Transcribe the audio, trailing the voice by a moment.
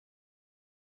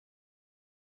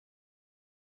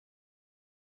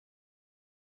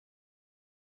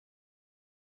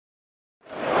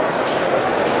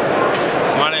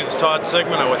Todd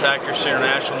Sigmund. I'm with Accuracy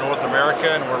International North America,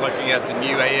 and we're looking at the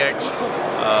new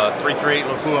AX338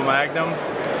 Lapua Magnum.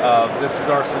 This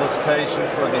is our solicitation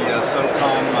for the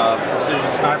SOCOM precision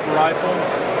sniper rifle.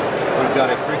 We've got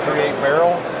a .338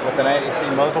 barrel with an AAC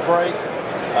muzzle brake.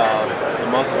 The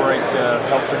muzzle brake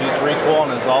helps reduce recoil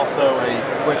and is also a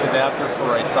quick adapter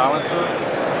for a silencer.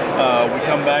 We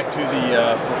come back to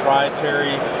the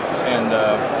proprietary and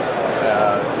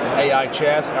AI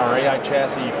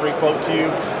chassis free float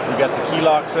tube. We've got the key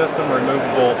lock system,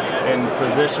 removable and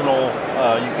positional.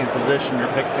 You can position your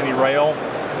Picatinny rail.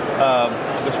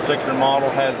 This particular model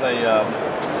has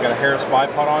got a Harris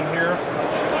bipod on here.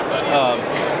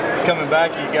 Coming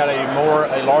back, you got a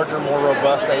larger, more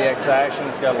robust AX action.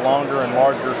 It's got a longer and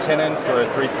larger tenon for a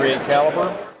 .338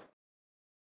 caliber.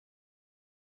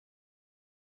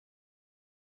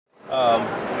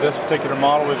 This particular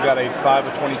model, we've got a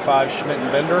 5-25 Schmidt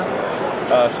 & Bender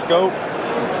scope.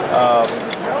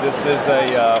 This is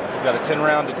got a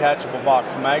 10-round detachable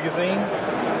box magazine.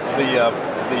 The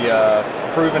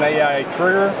proven AI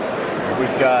trigger.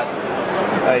 We've got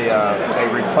a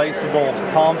replaceable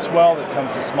palm swell that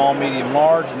comes in small, medium,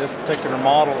 large, and this particular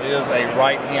model is a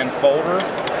right-hand folder.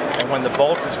 And when the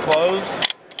bolt is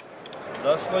closed,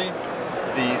 thusly,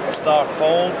 the stock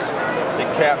folds.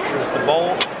 It captures the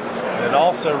bolt. It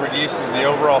also reduces the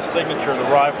overall signature of the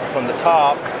rifle from the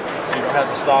top, so you don't have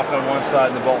the stock on one side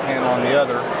and the bolt handle on the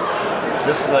other.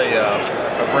 This is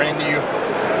a brand new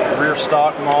rear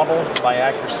stock model by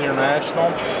Accuracy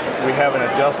International. We have an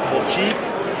adjustable cheek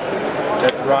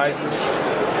that rises,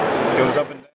 goes up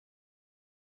and down.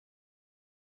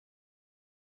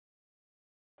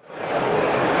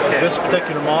 This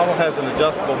particular model has an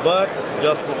adjustable butt. It's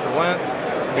adjustable for length.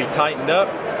 It can be tightened up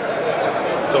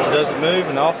so it doesn't move,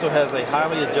 and also has a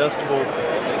highly adjustable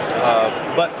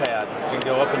butt pad. It can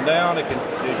go up and down. It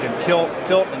can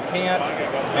tilt and cant,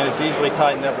 and it's easily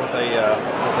tightened up with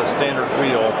a standard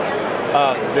wheel.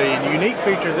 The unique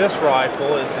feature of this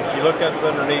rifle is if you look up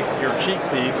underneath your cheek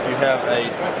piece, you have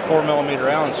a 4mm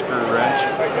Allen screw wrench.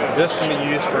 This can be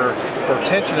used for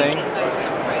tensioning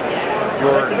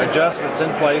your adjustments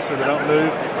in place so they don't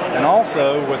move. And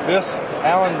also with this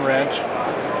Allen wrench,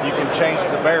 you can change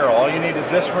the barrel. All you need is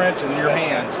this wrench and your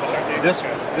hands. This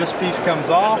piece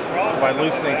comes off by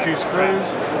loosening 2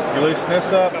 screws. You loosen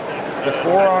this up, the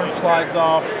forearm slides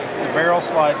off, the barrel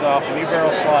slides off, the new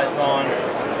barrel slides on.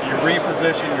 You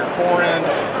reposition your forend,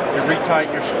 you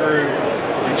retighten your screw,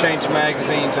 you change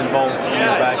magazines and bolts, and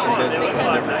you're back in business with a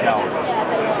different caliber.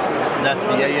 And that's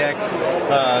the AX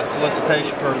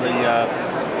solicitation for the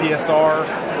PSR,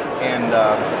 and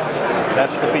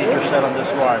that's the feature set on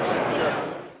this rifle.